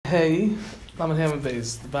Hey, Lamed Ham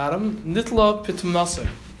base, the bottom. Nitla pitum nasa.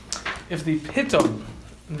 If the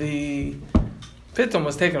pitum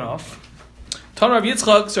was taken off, Tanur Rav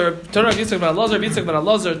Yitzchak ben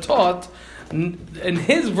Elazar taught in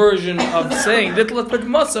his version of saying Nitla pitum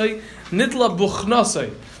nasa, Nitla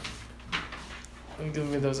buchnasai. Give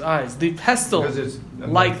me those eyes. The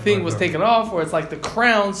pestle-like thing was taken off, or it's like the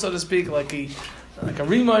crown, so to speak, like a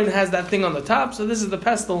Rimoin has that thing on the top. So this is the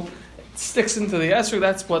pestle. It sticks into the esrog.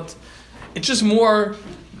 That's what. It's just more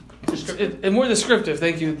descriptive.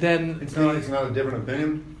 Thank you. Then it's not a different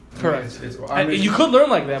opinion. Correct. You could learn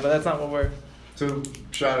like that, but that's not what we're. So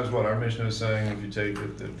Shad is what our Mishnah is saying. If you take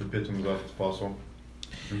the pitum off, it's possible.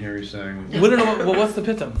 And here he's saying. We don't know what's the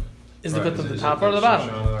pitum. Is the pitum the top or the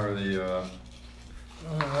bottom? Or the.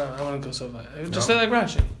 I want to go so far. Just say like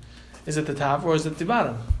Rashi. Is it the top or is it the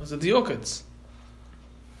bottom? Is it the okitz?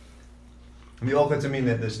 The okitz, I mean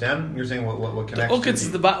the stem? You're saying what connects? The okitz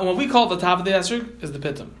is the bottom. What we call the top of the esrog is the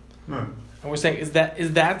pitum. Right. And we're saying is that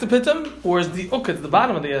the pitum or is the okitz the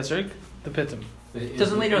bottom of the esrog the pitum?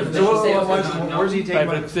 Doesn't later on the so where's he taking? Right,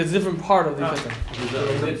 but it's a different part of the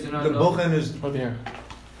pitum. The buchen is over here.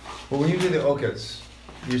 Well, when you do the okitz,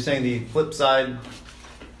 you're saying the flip side.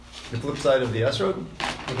 The flip side of the esrog?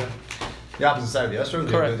 Okay. The opposite side of the esrog?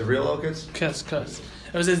 Correct. The real okitz? Yes.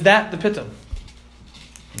 Is that the pitum?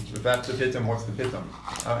 If that's the pitum, what's the pitum?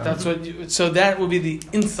 That's what. So that would be the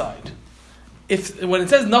inside. If when it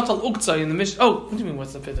says natal uktzah in the Mishnah, what do you mean?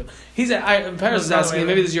 What's the pitum? He said. Paris is asking.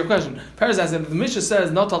 Maybe this is your question. Paris is asking. The Mishnah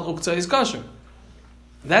says natal uktzah is kosher.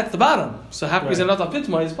 That's the bottom. So how can we say natal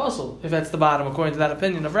pitma is possible if that's the bottom according to that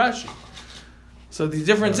opinion of Rashi? So the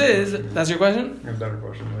difference is, that's your question? A better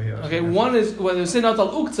question. Okay, one is, when they say natal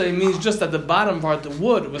uktzah, it means just that the bottom part, the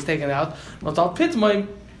wood, was taken out. Natal pitma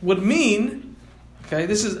would mean, okay,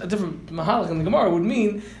 this is a different mahalach in the Gemara, would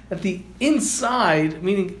mean that the inside,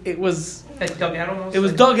 meaning it was dug out almost? It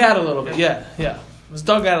was dug out a little bit, yeah. It was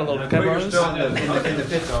dug out a little bit. But you're still in the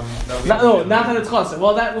pitum. Not that it's chaser.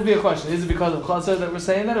 Well, that would be a question. Is it because of chaser that we're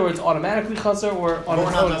saying that, or it's automatically chaser, or on its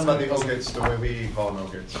own? We're not talking about the okitz the way we call them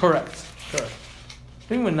okitz. Correct.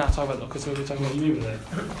 Maybe we're not talking about okitz, we're talking about you there.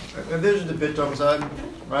 And there's the pitum side,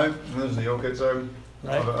 right? And there's the okitz side.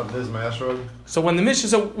 Right. Of this maestro. So when the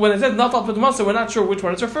Mishnah, when it says natal pitmasa, we're not sure which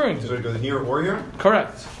one it's referring to. So it goes here or here?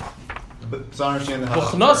 Correct. But so I understand how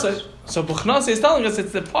so Buchnasa is telling us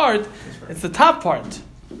it's the part, it's the top part.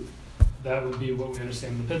 That would be what we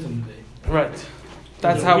understand the pitum to be. Right.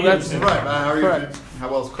 That's how that's right. How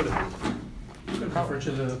else could it be? You could refer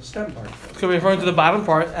to the stem part. It could be referring to the bottom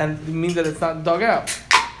part and mean that it's not dug out.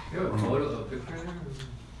 You have a photo of a picture there?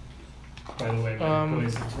 By the way, my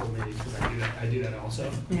employees have told me, because I do that also.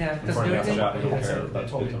 Yeah, that's new thing. They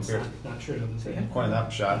told me it's not true. According to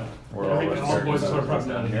that shot, we're all boys are probably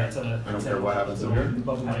not in that. I don't care what happens in here.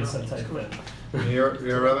 Above my set type of it.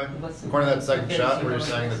 You're Rabbi? According to that second shot, where you're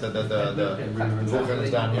saying that the vulcan is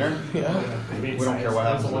down here? Yeah. We don't care what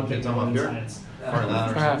happens when it's up here?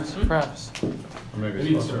 Perhaps. Or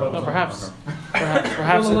maybe it's no, perhaps.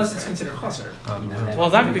 Well, unless it's considered chaser. Well,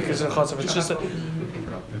 that could be considered chaser. It's just okay.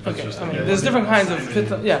 I mean, there's different kinds of pit.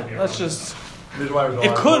 Yeah, let's just. It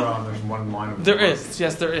could. There's one line of there is.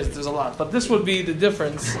 Yes, there is. There's a lot, but this would be the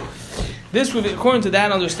difference. This would be, according to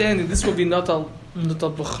that understanding, this would be natal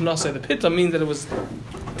buchnasa. The pitta means that it was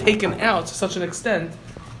taken out to such an extent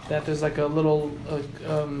that there's like a little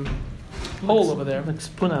hole over there. Like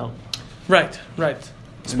spoon out. Right.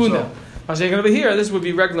 Spoon out. Mashiach over here, this would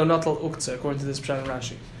be regular natal uktzah according to this Pshat and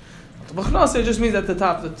Rashi. Buchnasa just means at the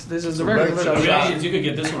top that this is a regular. You could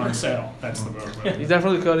get this one on sale. That's the word. Yeah, you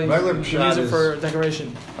definitely could. You can use it for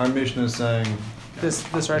decoration. Our Mishnah is saying this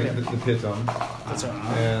right here. The pitum. That's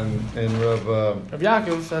right. And Rav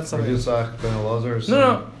Yaakov, that's something. Rav Yitzchak ben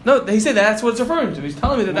Elazar. No. He said that's what it's referring to. He's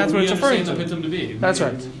telling me that's what it's referring to. The pitum to be. That's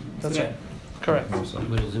right. Correct.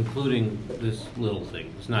 But it's including this little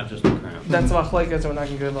thing. It's not just the crown. That's machlekes, so we're not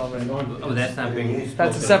going to get involved right now. Oh, that's not being.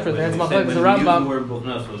 That's a separate thing. That's machlekes. The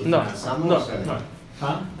Rambam. No.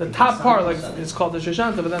 Huh? The top part, like it's called the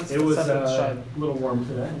Shoshanta, but that's it was separate. a little warm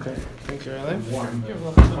today. Okay. Thank you, really. Warm.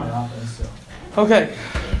 My office. So. Okay.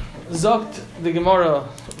 Zogt the Gemara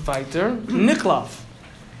weiter. Niklav.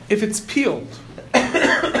 If it's peeled.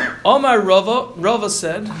 Omar Rava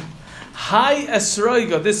said. Hi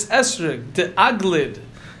esroiga, this esrig, the aglid,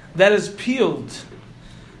 that is peeled,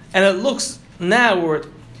 and it looks now where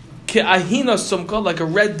ke'ahina sumka, like a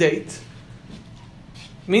red date,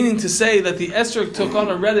 meaning to say that the esrig took on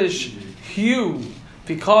a reddish hue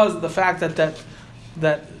because of the fact that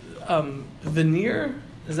veneer,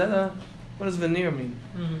 is that a What does veneer mean?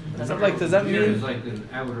 Mm-hmm. Is that like? Does that Veneer mean? is like an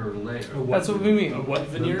outer layer. That's what we mean. What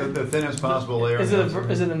veneer? The thinnest possible layer. Is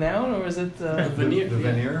it a noun or is it? Veneer. The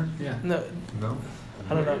veneer? Yeah. No, No.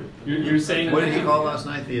 I don't know. You're saying What did you call last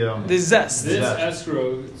night? The zest. this Zest.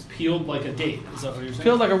 escrow is peeled like a date. Is that what you're saying?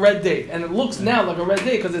 Peeled like a red date, and it looks now like a red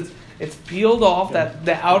date because it's peeled off. That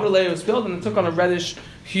the outer layer was peeled, and it took on a reddish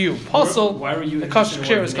hue. Puzzle. Why were you the interested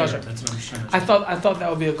kosher in is veneer? kosher. That's what I'm just trying to I thought that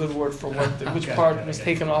would be a good word for what which Okay, part okay, was okay.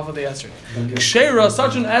 taken off of the esrog. Kshera,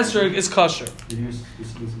 such an esrog is kosher.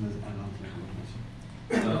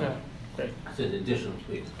 Okay, great, It's an additional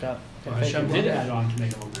tweak. got it. Well, Okay, Hashem thank did you. add on to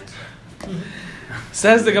make it look nicer.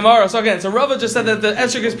 Says the Gemara. So again, so Rava just said that the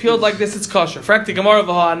esrog is peeled like this, it's kosher. Frak the Gemara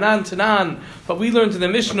v'ha'anan tanan. But we learned in the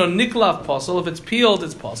Mishnah niklav pasul. If it's peeled,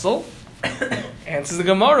 it's pasul. Answers the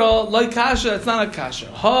Gemara, like kasha, it's not a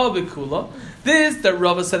kasha. Ha bikula. This that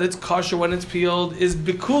Rava said it's kosher when it's peeled is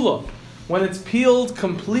bikula. When it's peeled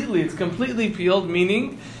completely, it's completely peeled,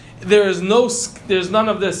 meaning there's none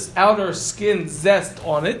of this outer skin zest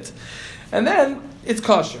on it, and then it's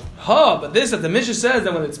kosher. But this that the Mishnah says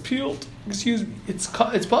that when it's peeled, it's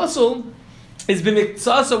pasul. It's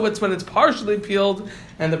b'miktsasa, it's when it's partially peeled,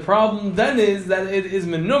 and the problem then is that it is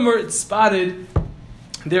menumer, it's spotted,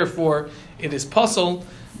 therefore it is pasul.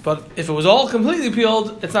 But if it was all completely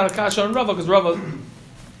peeled, it's not a kasha on Rava, because Rava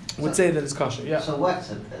would say that it's kosher. Yeah. So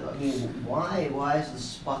what's it? I mean, why is the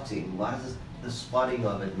spotting? Why does the spotting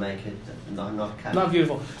of it make it not kasher? Not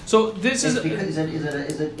beautiful. So this Is is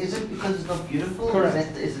it because it's not beautiful?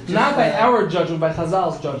 Correct. Is it just not by our judgment, by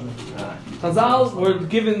Chazal's judgment. Chazal were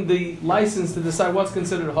given the license to decide what's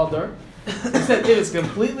considered hadar. He said if it's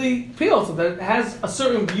completely peeled, so that it has a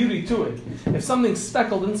certain beauty to it. If something's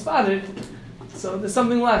speckled and spotted, so there's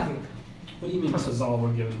something lacking. What do you mean Chazal were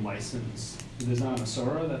given license? There's not a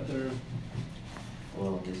Masorah that they're...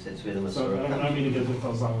 Well, it's where the So I Masorah don't mean to get the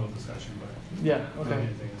Chazal discussion, but... Yeah. I Okay.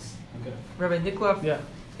 think it's... Okay. Rabbi Nikolov Yeah.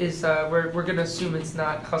 is we're going to assume it's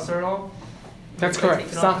not chasar at all. That's By correct.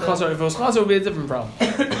 taking It's not off the- chazar. If it was chazar, it would be a different problem.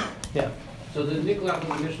 Yeah. So the niklav in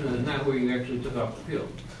the Mishnah is not where you actually took off the peel.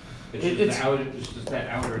 It's Just that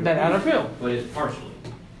outer. that outer peel. But it's partially.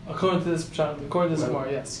 According to this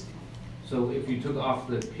Gemara, yes. So if you took off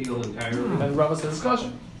the peel entirely. And Rava says it's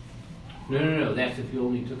kosher. No. That's if you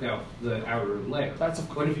only took out the outer layer. That's a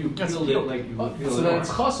What if you that's peeled it like you would peel so an then it's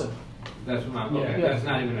orange? chasar. That's what I'm. Okay, Yeah. that's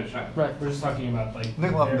not even a shot. Right. We're just talking about like...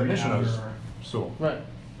 Nikolov in the very Mishnah is outer- so. Right.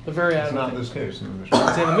 The very It's outer. not thing. this case in the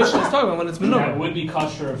Mishnah. Say the Mishnah is talking about when it's That manure. would be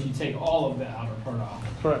kosher if you take all of the outer part off.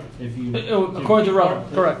 Correct. If you... According to Rava,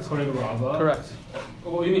 correct. According to Rava. Correct.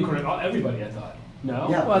 Well, you mean according to everybody, I thought. No?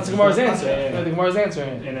 Yeah. Well, that's the Gemara's answer. Yeah. The Gemara's answer.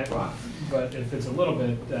 And it, but if it's a little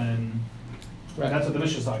bit, then Right. that's what the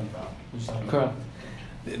Mishnah's talking about. It's talking about-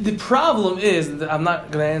 Correct. The problem is, that I'm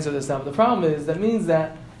not going to answer this now, but the problem is that means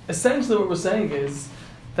that essentially what we're saying is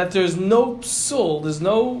that there's no psul, there's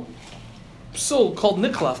no psul called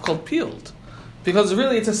niklaf, called peeled. Because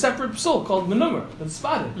really it's a separate psul called menumar, it's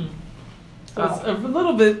spotted. So it's a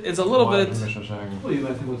little bit, Why is the Mishnah saying? Well, you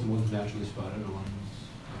might think what's naturally spotted or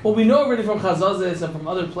well, we know already from Chazazes and from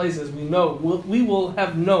other places, we will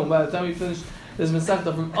have known by the time we finish this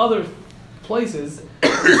Masechta from other places, we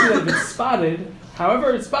see that if it's spotted,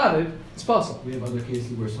 however it's spotted, it's possible. We have other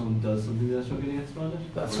cases where someone does something that's not going to get spotted?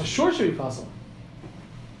 That's for sure should be possible.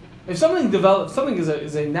 If something develops, something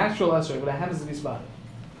is a natural esrog, but it happens to be spotted.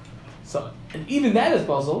 So, and even that is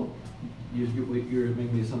possible. You're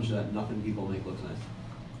making the assumption that nothing people make looks nice.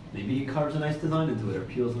 Maybe he carves a nice design into it, or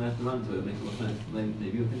peels a nice design into it, and makes it look nice.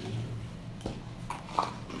 Maybe you'll think it's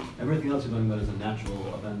everything else you're going about is a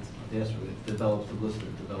natural event of the esrog. It develops the blister,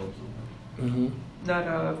 it develops something.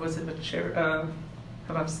 Not was it a chair?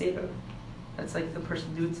 Habav Seda. That's like the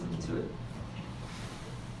person doing something to it.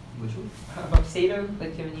 Which one? Habav Seda,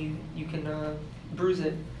 like when you can bruise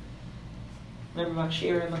it. Remember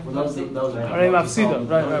Makshir and Well, that was Right, Mafsida,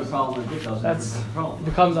 right, That was right. the problem with it. That was That's the problem. it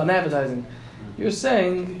becomes unappetizing. You're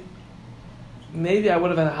saying maybe I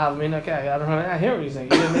would have had a hav. I mean, okay, I hear what you're saying.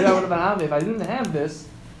 Maybe I would have had a hav if I didn't have this.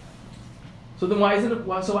 So then why isn't it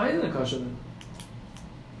kosher then?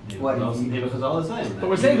 What do you- Maybe because all the time. But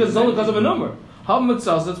we're saying because it's only because of a number. How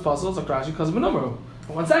mitzvahs it's possible it's a Rashi because of a number.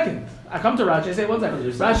 1 second. I come to Rashi. I say 1 second.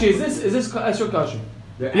 Rashi, is this extra kosher?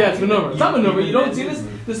 Yeah, it's manure. It's not manure. You don't see this.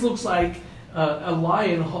 This looks like a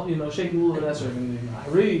lion, shaking a little bit of and I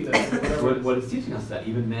read whatever. What it's teaching us that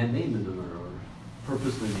even man-made manure or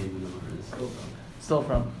purposely made manure is still wrong. Still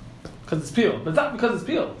from, because it's peeled, but it's not because it's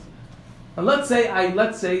peeled. And let's say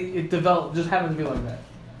it developed, just happened to be like that.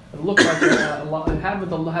 It looked like it happened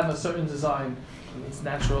to have a certain design. And it's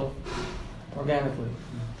natural, organically.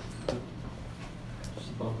 Just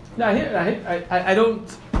a bump. No, I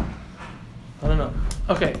don't. I don't know.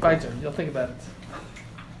 Okay, weiter. You'll think about it.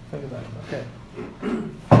 Think about it. Okay.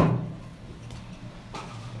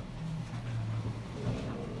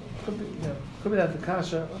 Could be that the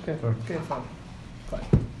kasha. Okay. Okay, fine.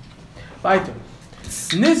 Weiter.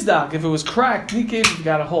 Nizdak, if it was cracked, Nikev, if it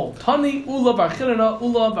got a hole. Tani, Ula,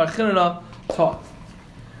 Barchinana, taught.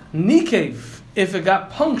 Nikev, if it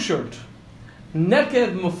got punctured.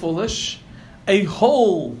 Nekev, Mefulish, a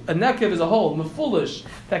hole. A nekev is a hole, Mefulish,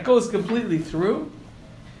 that goes completely through.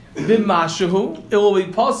 Vimashahu, it will be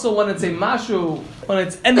possible when it's a mashu, when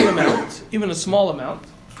it's any amount, even a small amount.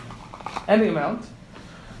 Any amount.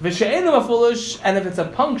 Vishainu Mefulish, and if it's a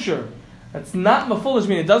puncture, it's not Mefulish,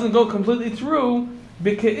 meaning it doesn't go completely through,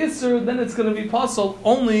 B'ke'isr, then it's going to be possible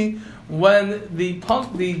only when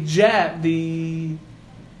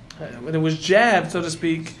when it was jabbed, so to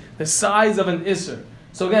speak, the size of an isser.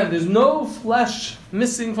 So again, there's no flesh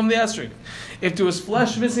missing from the esrog. If there was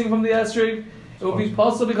flesh missing from the esrog, it would be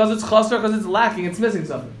possible because it's chasar, because it's lacking, it's missing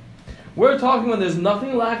something. We're talking when there's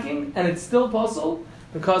nothing lacking, and it's still possible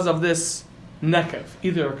because of this nekev,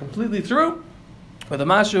 either completely through, with a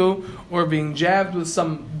mashu, or being jabbed with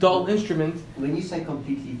some dull instrument. When you say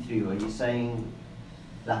completely through, are you saying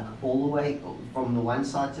like all the way from the one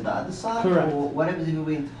side to the other side? Correct. Or what happens if it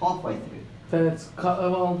went halfway through? Then it's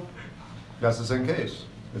well. That's the same case.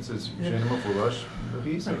 It's Shein Mefulash.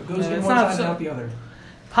 It goes in It's one not side so- and out the other.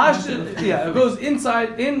 Yeah, it goes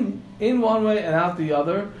inside in one way and out the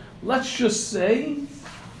other. Let's just say,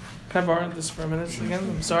 can I borrow this for a minute again?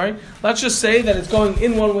 I'm sorry. Let's just say that it's going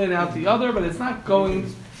in one way and out the other, but it's not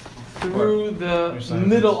going through the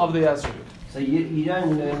middle of the esrog. So you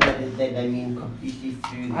don't learn that they mean completely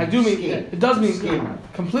through the I do mean skin. it does mean Skin.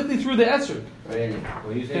 completely through the esrog. Really?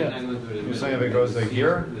 When you say Yeah. it's not going through the You're saying if it goes like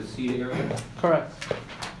here? the seed area? Correct.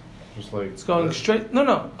 Just like It's going straight.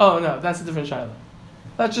 No. Oh no, that's a different shiloh.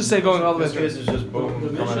 Let's just say going all the way This case through. is just boom The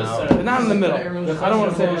coming Mishnah out. said- Not in the middle. I don't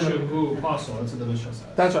want to say in the middle. Who apostle? That's what the Mishnah says.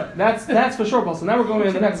 That's right. That's for sure possible. Now we're going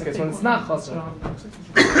to the next case when it's not chasar.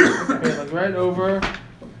 Okay, like right over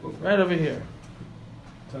here.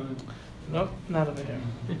 Nope, not over here.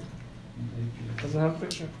 Doesn't have a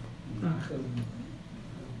picture.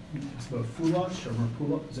 It's Mefulash or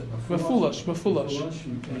Mefulash? Is it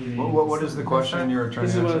Mefulash. What is the question you're trying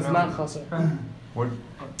This to is when answer it's now? not chasar. What?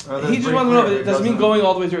 He just wants to know if it doesn't mean going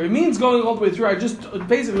all the way through. It means going all the way through. I just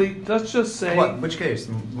basically let's just say What? Which case?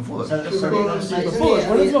 Mefulash. So they're gonna say, Mefulash.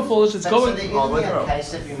 When it's Mefulash, it's so going there all the way isn't a through.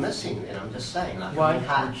 case that you're missing, and I'm just saying. Like, Why?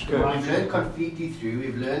 We've learned completely through.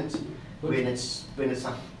 We've learned when it's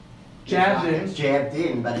like jabbed it's in. It's jabbed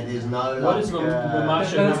in, but it is no What is like.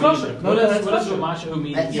 Mamasha? Then it's kosher. No, then it's What does kosher. Mamasha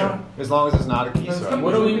mean That's here? not- As long as it's not a kisa.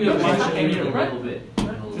 What do we mean It's by not Mamasha A here? little bit.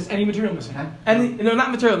 Is any material missing? And not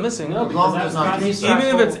material missing. No, As long because as it's not that's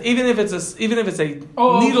kisa. Even if it's a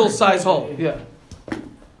Oh, okay. needle-sized hole. Yeah,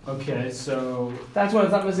 Okay, so that's when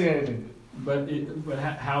it's not missing anything. but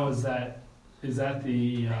how is that? Is that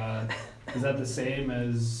the same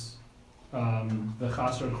as the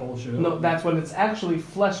chasar kol shehu? No, that's when it's actually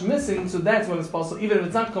flesh missing. So that's when it's possible, even if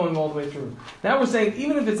it's not going all the way through. Now we're saying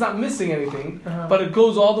even if it's not missing anything, but it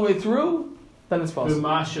goes all the way through, then it's possible.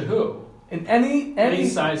 Mamasha who? In any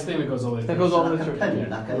size thing that goes all the way That through. goes all the way like through. a pin,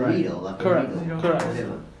 Yeah. like a Right. needle, like Correct. a needle. Correct.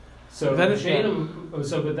 Whatever. So Then the it- Shainim,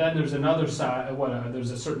 but then there's another size.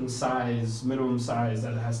 There's a certain size, minimum size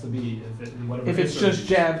that it has to be if it's just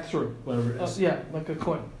jabbed through. whatever it is. Yeah, like a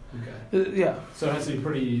coin. Okay. Yeah. So it has to be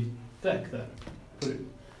pretty thick then.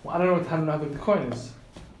 Well, I don't know how big the coin is.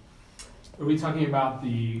 Are we talking about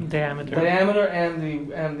the? Diameter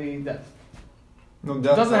and the depth. No, It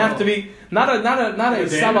doesn't have to be not a the sama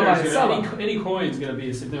by diameter is itself. gonna- any coin is going to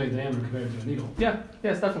be a significant diameter compared to a needle. Yeah.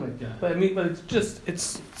 Yes, definitely. Yeah. But I mean, but it's just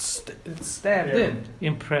it's stabbed Yeah. in.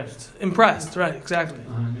 Impressed. Impressed, right? Exactly.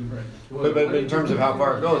 But in terms of how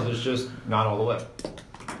far it goes, it's just not all the way.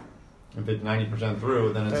 If it's 90%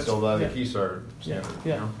 through, then it's That's- still the yeah. Kisar standard.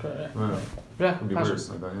 Yeah. You know? Correct. Yeah. Yeah. Could be weird cautious.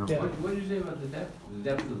 like that, you know? Yeah. What did you say about the depth? The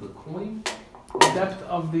depth of the coin? The depth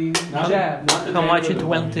of the jab. How much it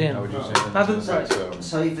went in. How would you say that? Not the- Right, so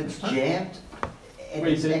So if it's jabbed, and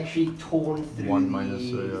Wait, it's is it- actually torn through One minus,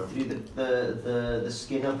 through the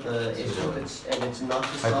skin of the esrog, and it's not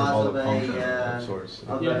the size hyperbolic of function of a sorts.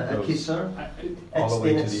 of Yeah. a kisser, All the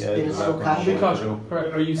way to the edge then it's still without going kosher. Be kosher.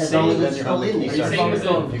 Correct. Are you As long saying as then it's you still have the in Are you there. Kisar. saying As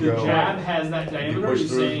that long as the go- jab has that diameter? Or are push you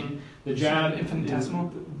through. saying the jab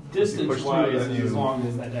Infinitesimal? distance through, wise then is you- as long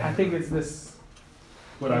as that diameter? I think it's this.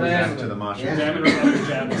 what I was Yeah. Back asking. to the masha. Yeah. Diameter of the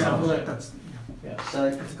jab itself. That's Yeah. So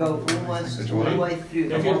to go almost all the way through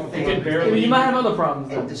the You whole could thing. barely- You might have other problems.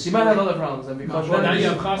 Though. It You might have other problems, then, because Well, now then you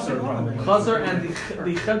have Chaser problem. Chaser and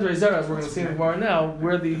the Chedrei Zera, as we're going to see in the Gemara now,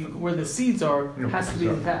 where the seeds are, has to be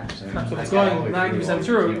intact. So if it's going 90%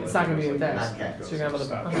 through, it's not going to be intact. Okay. So you're going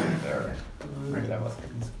to have other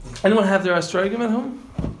problems. Anyone have their astrogam at home?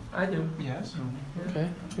 I do. Yes. Okay,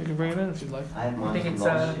 you can bring it in if you'd like. I have I mine think from it's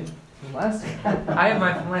last year. Last year. I have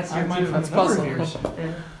mine from last I year have mine too. from That's a number of puzzle. years.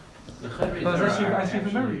 Yeah. The Chedrei Oh, Zera that's you- are I see from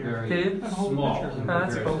actually memory here. very Did? That whole small picture. in Oh,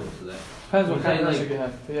 that's comparison cool. to that. Depends what Was kind of that astrog you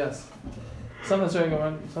have, but yes. Some astrog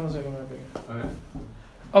going some astrog going bigger.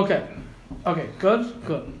 Okay. Okay, good.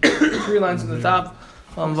 3 lines at the top.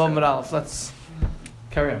 Vav Mid Aleph. Let's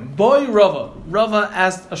carry on. Boy Rava. Rava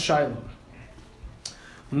asked a Shiloh.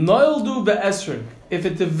 Noildu be'esrig. If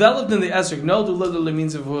it developed in the esrig, noildu literally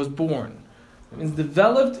means if it was born. It means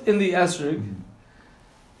developed in the esrig.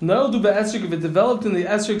 Noildu be'esrig, if it developed in the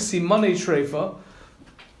esrig, simane treifa,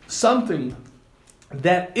 something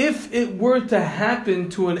that if it were to happen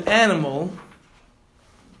to an animal,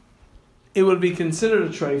 it would be considered a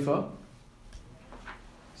treifa.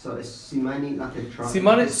 So is simani like a trunk?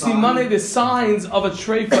 Simane, the signs of a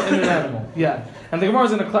treifa in an animal. Yeah. And the Gemara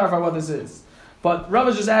is going to clarify what this is. But Rav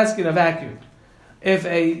is just asking a vacuum. If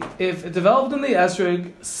it developed in the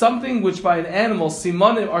esrog, something which by an animal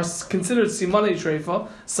simane are considered simane treifa,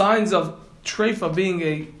 signs of treifa being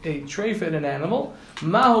a treifa in an animal,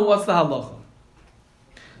 mahu, what's the halacha?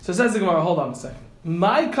 So says the Gemara, hold on a second.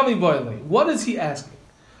 My kami boile, what is he asking?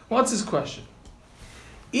 What's his question?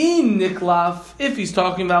 In niklaf, if he's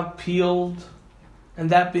talking about peeled, and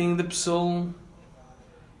that being the psul,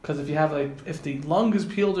 because if you have if the lung is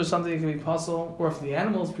peeled or something, it can be puzzle, or if the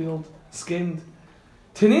animal is peeled, skinned.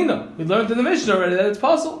 Tanina, we learned in the Mishnah already that it's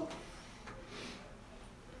puzzle.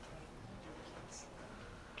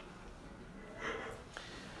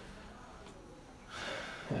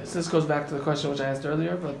 Yes, this goes back to the question which I asked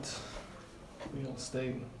earlier, but we'll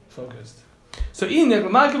stay focused. So,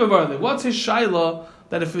 what's his shaila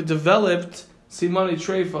that if it developed simani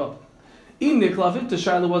treifa? If the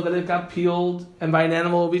shaila was that it got peeled and by an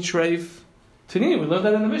animal it will be treif. Tanina, we learned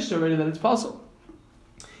that in the Mishnah already that it's puzzle.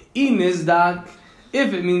 Inizdak,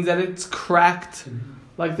 if it means that it's cracked,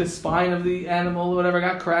 like the spine of the animal or whatever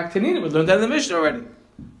got cracked. Tanina, we learned that in the Mishnah already.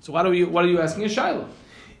 So what are you asking a shaila?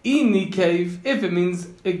 Cave, if it means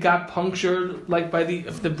it got punctured, like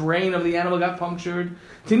if the brain of the animal got punctured.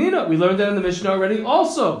 Tanina, we learned that in the Mishnah already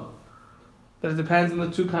also. That it depends on the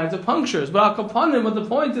 2 kinds of punctures. But upon him, what the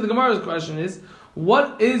point of the Gemara's question is,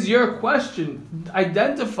 what is your question?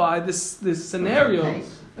 Identify this scenario,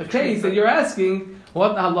 the case that you're asking,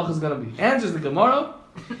 what the halach is going to be. Answers the Gemara,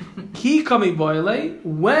 Ki kami boile,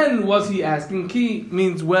 when was he asking? Ki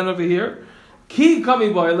means when over here. Ki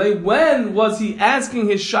kami boile, when was he asking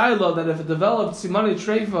his shaila that if it developed simani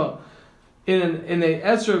treifa in a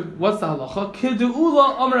esrog, what's the halacha?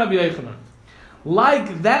 Kidu'ula amar Rabbi Yochanan.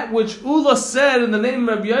 Like that which Ula said in the name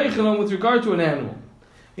of Rabbi Yochanan with regard to an animal.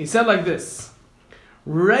 He said like this.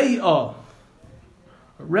 Reya.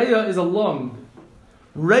 Reya is a lung.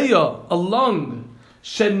 Reya, a lung.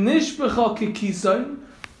 Shenishbecha kikisan,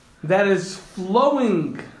 that is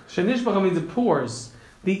flowing. Shenishbecha means it pours.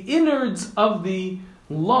 The innards of the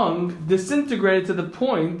lung disintegrated to the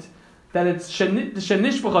point that it's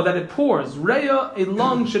shenishbecha, that it pours. Reya, a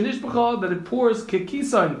lung, shenishbecha, that it pours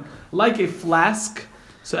kikisan, like a flask.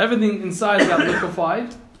 So everything inside got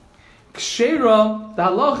liquefied. Kshera, the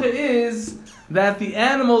halacha is that the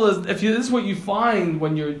animal is. This is what you find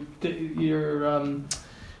when you're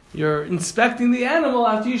inspecting the animal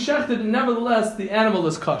after you shecht it, and nevertheless the animal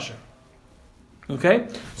is kosher. Okay,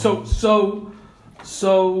 so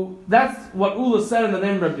that's what Ula said in the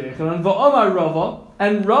name of Rabbi Yochanan. Va'amar Rava,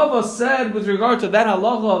 and Rava said with regard to that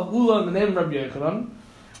halacha of Ula in the name of Rabbi Yochanan,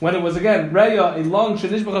 when it was again Reya, a long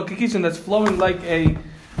shenishbach kikisin that's flowing like a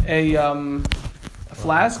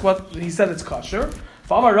flask. What he said, it's kosher.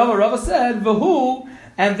 Va'amar Rava, Rava said v'hu,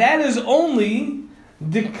 and that is only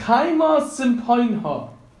dekaima simpainha.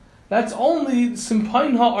 That's only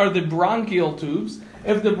simpainha are the bronchial tubes.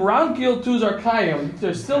 If the bronchial tubes are kayim,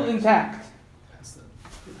 they're still intact.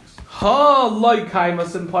 Ha like kaima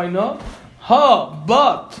simpainha. Ha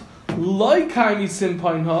but like kaimi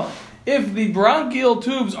simpainha. If the bronchial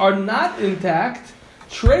tubes are not intact,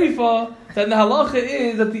 treifa, then the halacha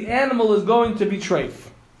is that the animal is going to be treif.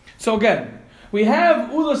 So again, we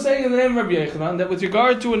have Ula saying in the name of Rabbi Yochanan that with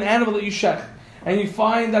regard to an animal that you shech, and you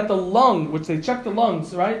find that the lung, which they check the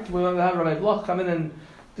lungs, right? When they have Rabbi Bloch come in and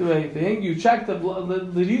do anything, you check the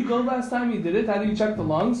blood. Did you go last time you did it? How do you check the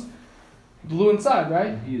lungs? Blew inside,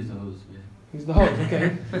 right? He used a hose. Use the hose,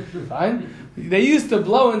 okay. Fine. They used to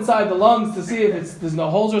blow inside the lungs to see if there's no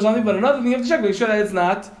holes or something, but another thing you have to check, make sure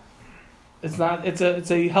that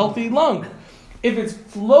it's a healthy lung. If there's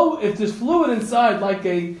fluid inside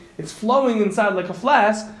it's flowing inside like a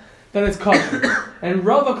flask, then it's kosher. And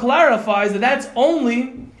Rava clarifies that that's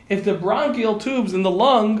only if the bronchial tubes in the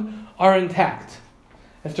lung are intact.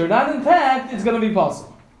 If they're not intact, it's going to be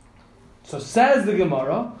possible. So says the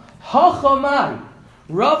Gemara, Hachamai.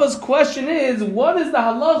 Rava's question is, what is the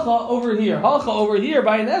halacha over here? Halacha over here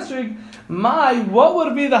by an esrog. What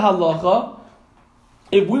would be the halacha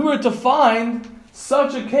if we were to find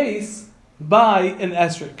such a case by an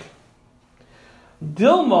esrog?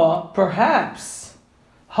 Dilma, perhaps,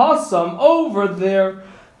 hasam over there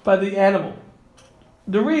by the animal.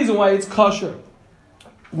 The reason why it's kosher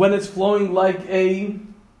when it's flowing like a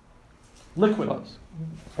liquid,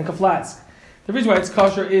 like a flask. The reason why it's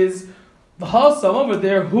kosher is the hasam over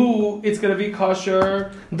there, who it's going to be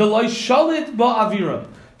kosher, the loy shalit ba'avira,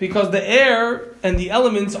 because the air and the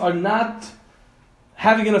elements are not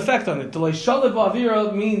having an effect on it. The loy shalit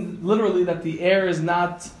ba'avira means literally that the air is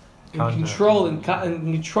not in control and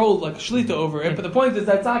control like shlita over it. But the point is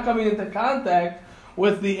that's not coming into contact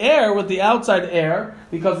with the air, with the outside air,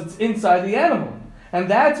 because it's inside the animal. And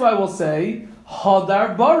that's why we'll say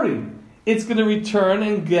hadar bari. It's going to return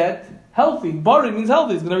and get healthy. Bari means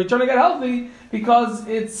healthy. It's going to return and get healthy because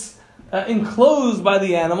it's enclosed by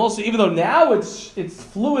the animal. So even though now it's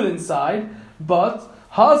fluid inside, but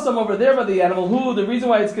hasam over there by the animal, who the reason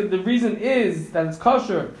why the reason is that it's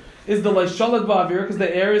kosher is the leishalat ba'avir, because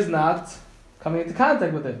the air is not coming into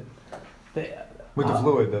contact with it. With the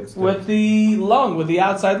fluid, that's with the lung, with the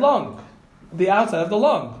outside lung, the outside of the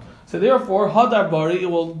lung. So therefore, hadar bari,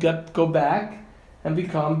 it will go back and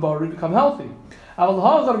become healthy. But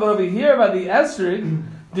over here by the esrog,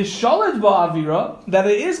 the shalit ba'avira, that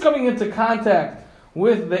it is coming into contact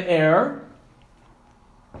with the air,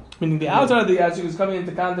 meaning the outside of the esrog is coming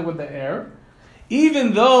into contact with the air,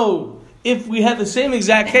 even though if we had the same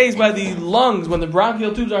exact case by the lungs when the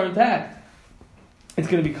bronchial tubes are intact, it's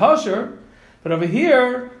going to be kosher. But over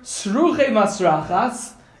here, sruche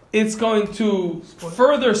masrachas, it's going to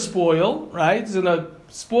further spoil, right? It's going to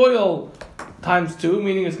spoil times 2,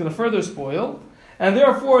 meaning it's going to further spoil. And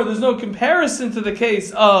therefore, there's no comparison to the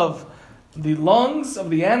case of the lungs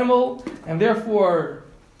of the animal, and therefore,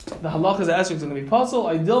 the halachas esrog is going to be puzzle.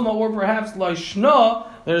 Idilma, or perhaps laishna,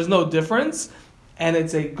 there's no difference. And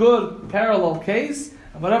it's a good parallel case.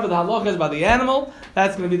 Whatever the halacha is by the animal,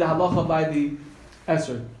 that's going to be the halacha by the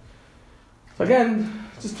esrog. So again,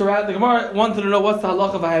 just to wrap, the Gemara wanted to know what's the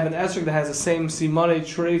halacha if I have an esrog that has the same simone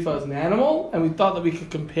treifa as an animal, and we thought that we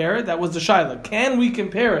could compare it. That was the shaila. Can we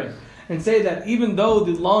compare it and say that even though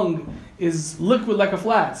the lung is liquid like a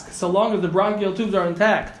flask, so long as the bronchial tubes are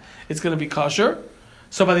intact, it's going to be kosher?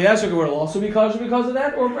 So by the esrog it will also be kosher because of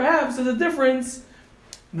that? Or perhaps there's a difference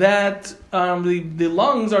that the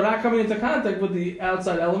lungs are not coming into contact with the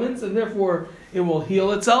outside elements, and therefore it will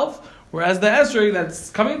heal itself. Whereas the esrog that's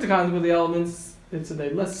coming into contact with the elements, it's a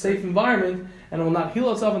less safe environment, and it will not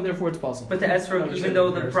heal itself, and therefore it's possible. But the esrog, even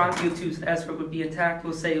though the bronchial tubes of the esrog would be intact,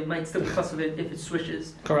 we'll say it might still be because of it if it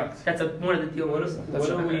swishes. Correct. That's one of the deal.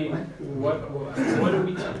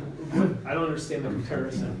 I don't understand the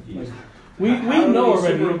comparison. We know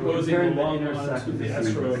already. Superimposing the lung onto the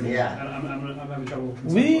esrog. Yeah. I'm having trouble.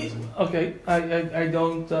 I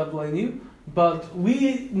don't blame you, but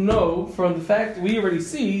we know from the fact we already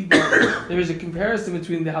see that there is a comparison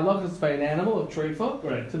between the halachas by an animal of treifa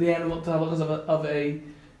to the halachas of a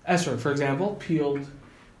esrog. For example, peeled,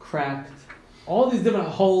 cracked, all these different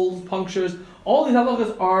holes, punctures. All these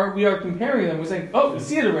halachas we are comparing them. We're saying, we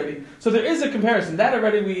see it already. So there is a comparison. That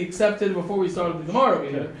already we accepted before we started the Gemara over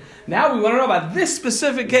here. Now we want to know about this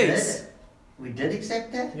specific case. We did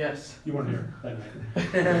accept that? Yes. You weren't here that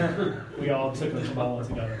night. We all took the Kabbalah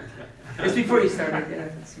together. It's before you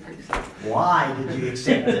started. Why did you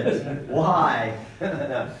accept it? Why?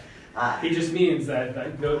 It just means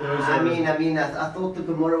that those are... I thought the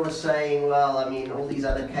Gemara was saying, well, all these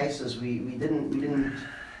other cases, we didn't, you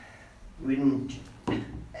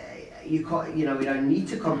don't need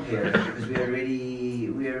to compare it because we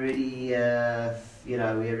already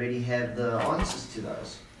have the answers to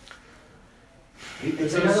those. In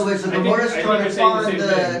other words, the Gemara is trying to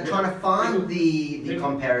find the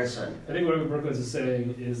comparison. I think what Brooklyn is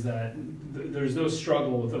saying is that there's no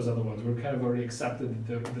struggle with those other ones. We're kind of already accepted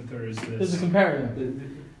that there is this. There's a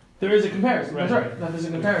comparison. There is a comparison. That's right. There's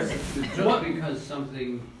a comparison. Just because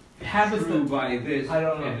something happens true by this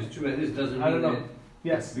and it's true by this doesn't mean that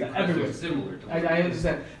yes, because everywhere. it's similar to I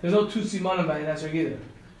understand. There's no two simanim by an esrog either.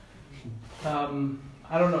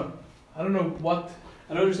 I don't know. I don't know what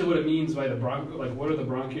I don't understand what it means by the bronch. Like, what are the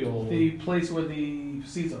bronchial? the place where the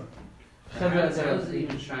seeds are. How does it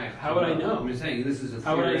even try? How would I know? I'm just saying, this is a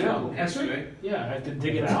How would I theoretical know? case, Esrog? right? Yeah, I have to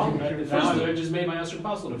dig it out. I just made my esrog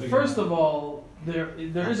possible to figure First it out. of all, there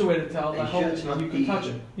is a way to tell. I It hope should not you can be- touch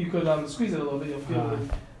it. You could squeeze it a little bit. You'll feel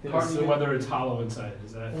the heart. So whether it's hollow inside,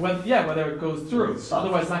 is that? Whether it goes through. Soft.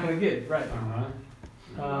 Otherwise, it's not going to get right.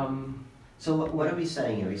 Uh-huh. So what are we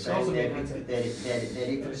saying here? We're saying Also that, the mindset. that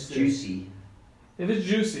if it's juicy, If it's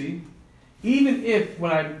juicy, even if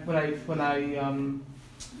when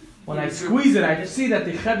I squeeze it, I see that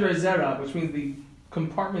the chedra zera, which means the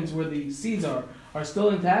compartments where the seeds are still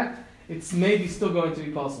intact, it's maybe still going to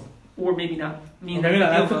be possible. Or maybe not. Maybe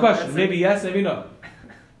not. That's the question. Maybe yes, maybe no.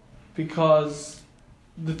 Because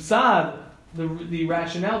the tzad, the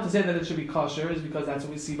rationale to say that it should be kosher is because that's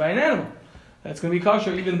what we see by an animal. That's going to be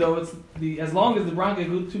kosher, even though it's as long as the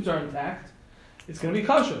bronchial tubes are intact, it's going to be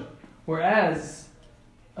kosher. Whereas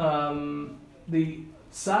the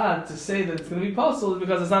tzad to say that it's going to be possible is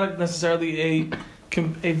because it's not necessarily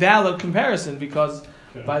a valid comparison, because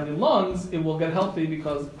by the lungs it will get healthy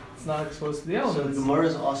because it's not exposed to the so the elements. Gemara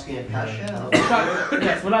is asking a kasha.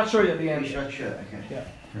 Yes, we're not sure yet the We're answer. not sure. Okay. Yeah.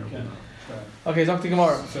 Okay. Okay, talk to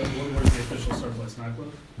Gemara. So what was the official surplus, Nakla?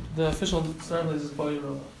 The official surplus is Boyer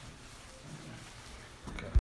Rova.